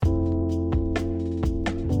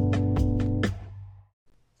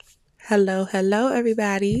Hello,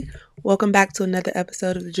 everybody. Welcome back to another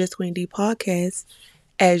episode of the Just Queen D podcast.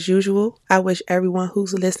 As usual, I wish everyone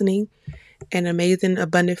who's listening an amazing,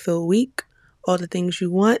 abundant filled week. All the things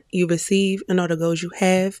you want, you receive, and all the goals you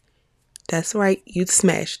have. That's right, you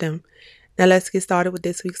smashed them. Now let's get started with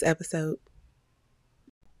this week's episode.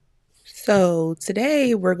 So,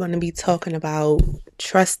 today we're going to be talking about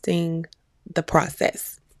trusting the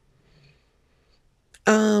process.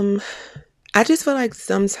 I just feel like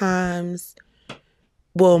sometimes,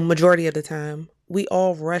 well, majority of the time, we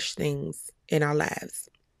all rush things in our lives.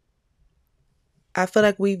 I feel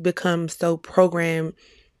like we've become so programmed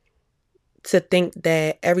to think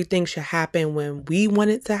that everything should happen when we want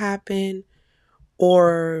it to happen,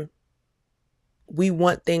 or we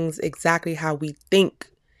want things exactly how we think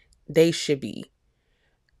they should be,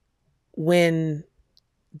 when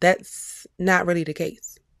that's not really the case.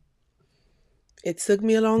 It took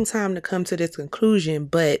me a long time to come to this conclusion,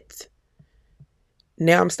 but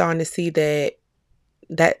now I'm starting to see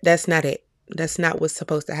that's not it. That's not what's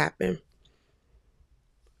supposed to happen.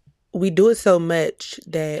 We do it so much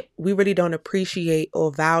that we really don't appreciate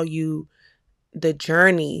or value the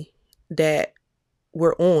journey that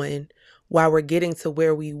we're on while we're getting to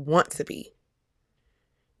where we want to be.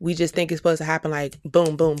 We just think it's supposed to happen like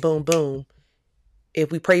boom, boom, boom, boom. If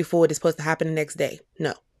we pray for it, it's supposed to happen the next day.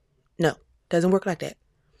 No, doesn't work like that.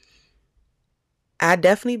 I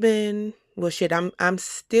definitely been, well, shit, I'm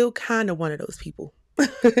still kind of one of those people.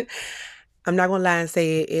 I'm not gonna lie and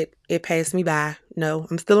say it passed me by. No,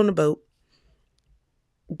 I'm still on the boat.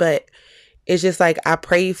 But it's just like I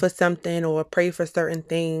pray for something or pray for certain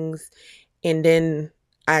things, and then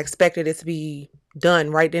I expected it to be done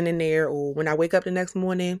right then and there, or when I wake up the next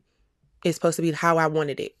morning, it's supposed to be how I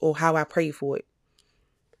wanted it or how I prayed for it.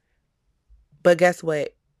 But guess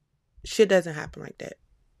what? Shit doesn't happen like that.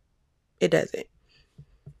 It doesn't.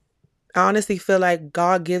 I honestly feel like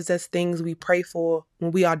God gives us things we pray for when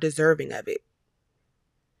we are deserving of it.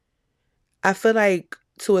 I feel like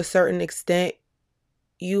to a certain extent,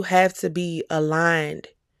 you have to be aligned.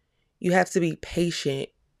 You have to be patient.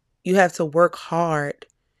 You have to work hard.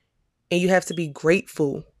 And you have to be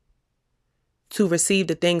grateful to receive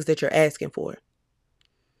the things that you're asking for.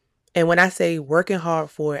 And when I say working hard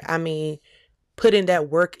for it, I mean putting that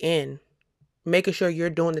work in, making sure you're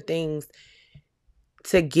doing the things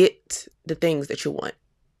to get the things that you want.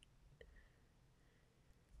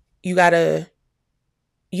 You gotta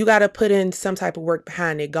put in some type of work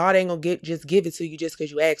behind it. God ain't gonna just give it to you just because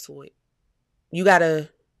you ask for it. You gotta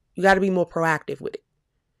be more proactive with it.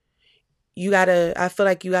 I feel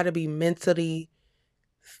like you gotta be mentally,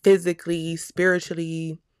 physically,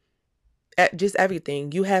 spiritually, just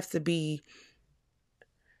everything. You have to be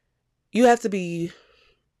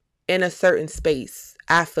in a certain space,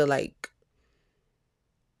 I feel like.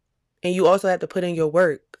 And you also have to put in your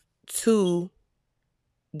work to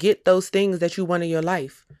get those things that you want in your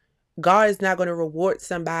life. God is not going to reward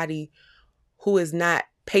somebody who is not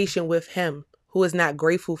patient with him, who is not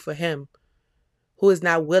grateful for him, who is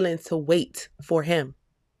not willing to wait for him.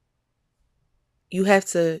 You have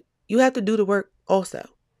to do the work also.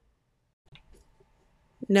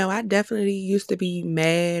 No, I definitely used to be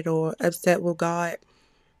mad or upset with God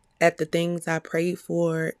at the things I prayed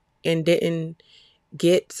for and didn't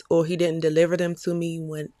get, or he didn't deliver them to me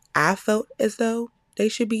when I felt as though they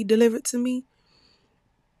should be delivered to me.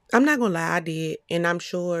 I'm not gonna lie, I did. And I'm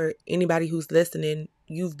sure anybody who's listening,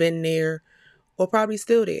 you've been there or probably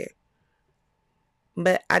still there.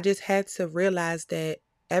 But I just had to realize that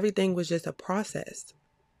everything was just a process.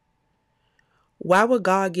 Why would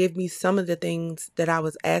God give me some of the things that I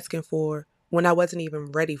was asking for when I wasn't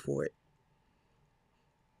even ready for it?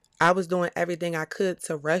 I was doing everything I could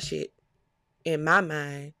to rush it in my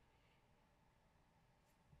mind.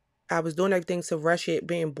 I was doing everything to rush it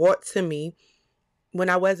being brought to me when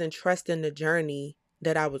I wasn't trusting the journey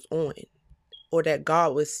that I was on or that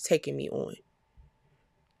God was taking me on.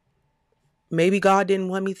 Maybe God didn't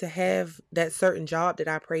want me to have that certain job that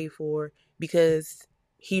I prayed for because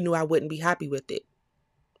he knew I wouldn't be happy with it.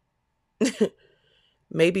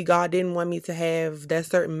 Maybe God didn't want me to have that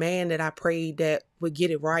certain man that I prayed that would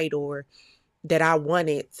get it right or that I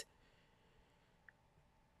wanted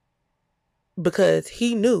because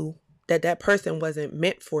he knew that that person wasn't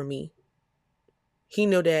meant for me. He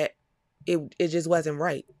knew that it just wasn't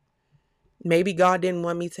right. Maybe God didn't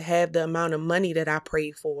want me to have the amount of money that I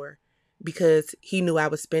prayed for because he knew I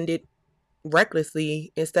would spend it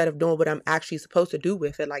recklessly instead of doing what I'm actually supposed to do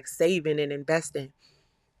with it, like saving and investing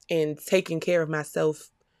and taking care of myself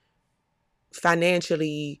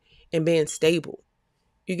financially and being stable.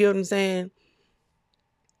 You get what I'm saying?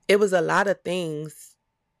 It was a lot of things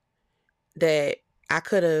that I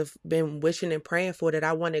could have been wishing and praying for, that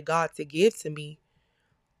I wanted God to give to me.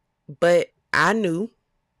 But I knew,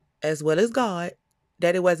 as well as God,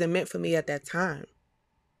 that it wasn't meant for me at that time.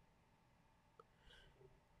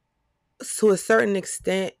 To a certain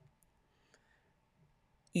extent,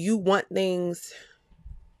 you want things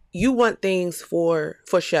for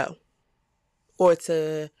show, or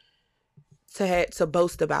to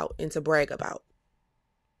boast about and to brag about.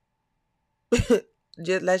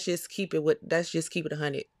 Let's just keep it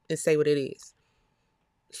 100 and say what it is.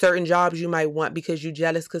 Certain jobs you might want because you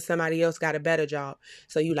jealous because somebody else got a better job.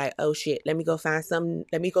 So you like, oh shit, let me go find something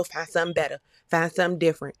better, find something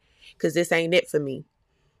different, because this ain't it for me.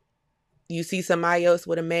 You see somebody else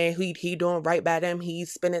with a man who he doing right by them,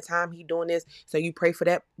 he's spending time, he doing this, so you pray for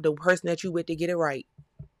the person that you with to get it right.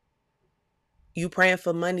 You praying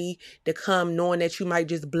for money to come knowing that you might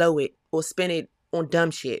just blow it or spend it on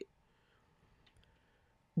dumb shit.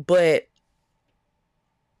 But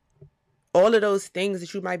all of those things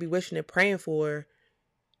that you might be wishing and praying for,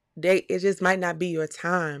 it just might not be your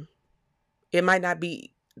time. It might not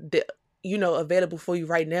be available for you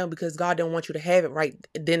right now, because God don't want you to have it right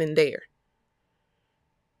then and there.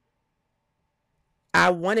 I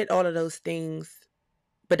wanted all of those things,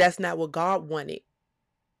 but that's not what God wanted.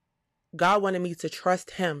 God wanted me to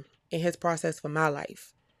trust him in his process for my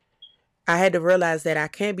life. I had to realize that I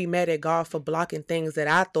can't be mad at God for blocking things that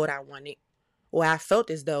I thought I wanted, or I felt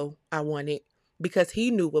as though I wanted, because he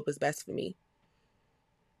knew what was best for me.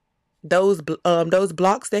 Those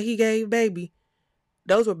blocks that he gave, baby,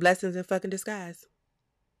 those were blessings in fucking disguise.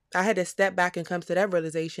 I had to step back and come to that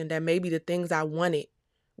realization that maybe the things I wanted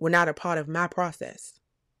were not a part of my process.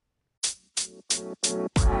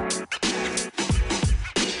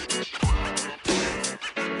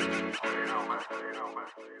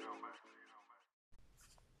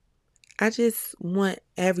 I just want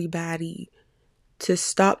everybody to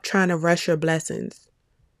stop trying to rush your blessings.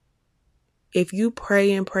 If you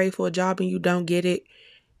pray and pray for a job and you don't get it,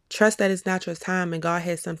 trust that it's not your time and God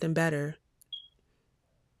has something better,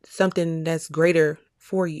 something that's greater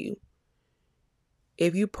for you.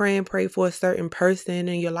 If you pray and pray for a certain person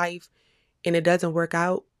in your life and it doesn't work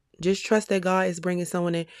out, just trust that God is bringing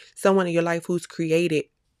someone in your life who's created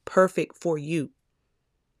perfect for you,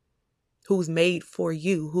 who's made for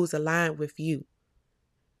you, who's aligned with you.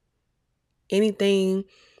 Anything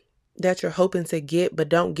that you're hoping to get but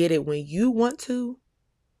don't get it when you want to,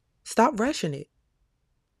 stop rushing it.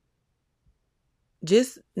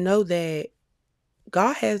 Just know that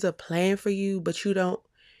God has a plan for you, but you don't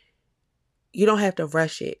have to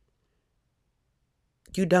rush it.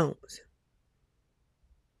 You don't.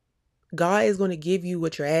 God is going to give you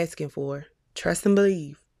what you're asking for. Trust and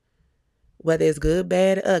believe. Whether it's good,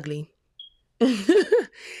 bad, or ugly.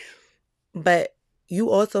 But you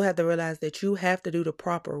also have to realize that you have to do the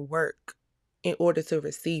proper work in order to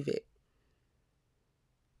receive it.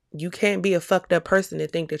 You can't be a fucked up person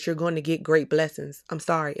and think that you're going to get great blessings. I'm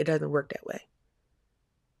sorry, it doesn't work that way.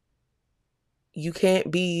 You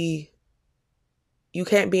can't be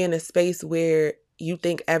in a space where you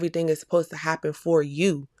think everything is supposed to happen for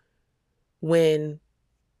you when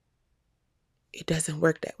it doesn't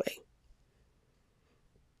work that way.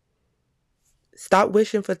 Stop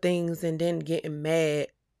wishing for things and then getting mad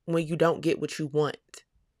when you don't get what you want.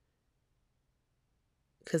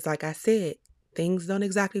 Because like I said, things don't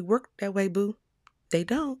exactly work that way, boo. They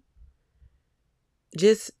don't.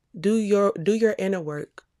 Just do your inner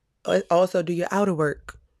work. Also do your outer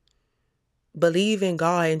work. Believe in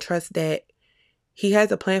God and trust that he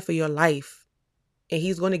has a plan for your life and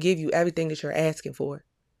he's going to give you everything that you're asking for.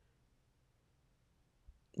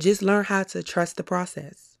 Just learn how to trust the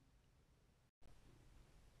process.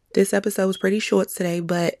 This episode was pretty short today,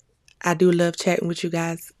 but I do love chatting with you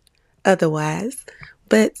guys otherwise.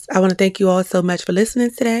 But I want to thank you all so much for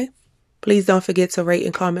listening today. Please don't forget to rate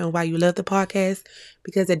and comment on why you love the podcast,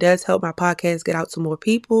 because it does help my podcast get out to more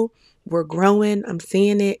people. We're growing. I'm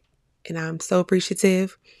seeing it, and I'm so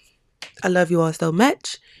appreciative. I love you all so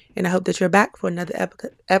much, and I hope that you're back for another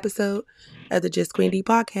episode of the Just Queen D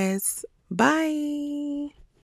podcast. Bye.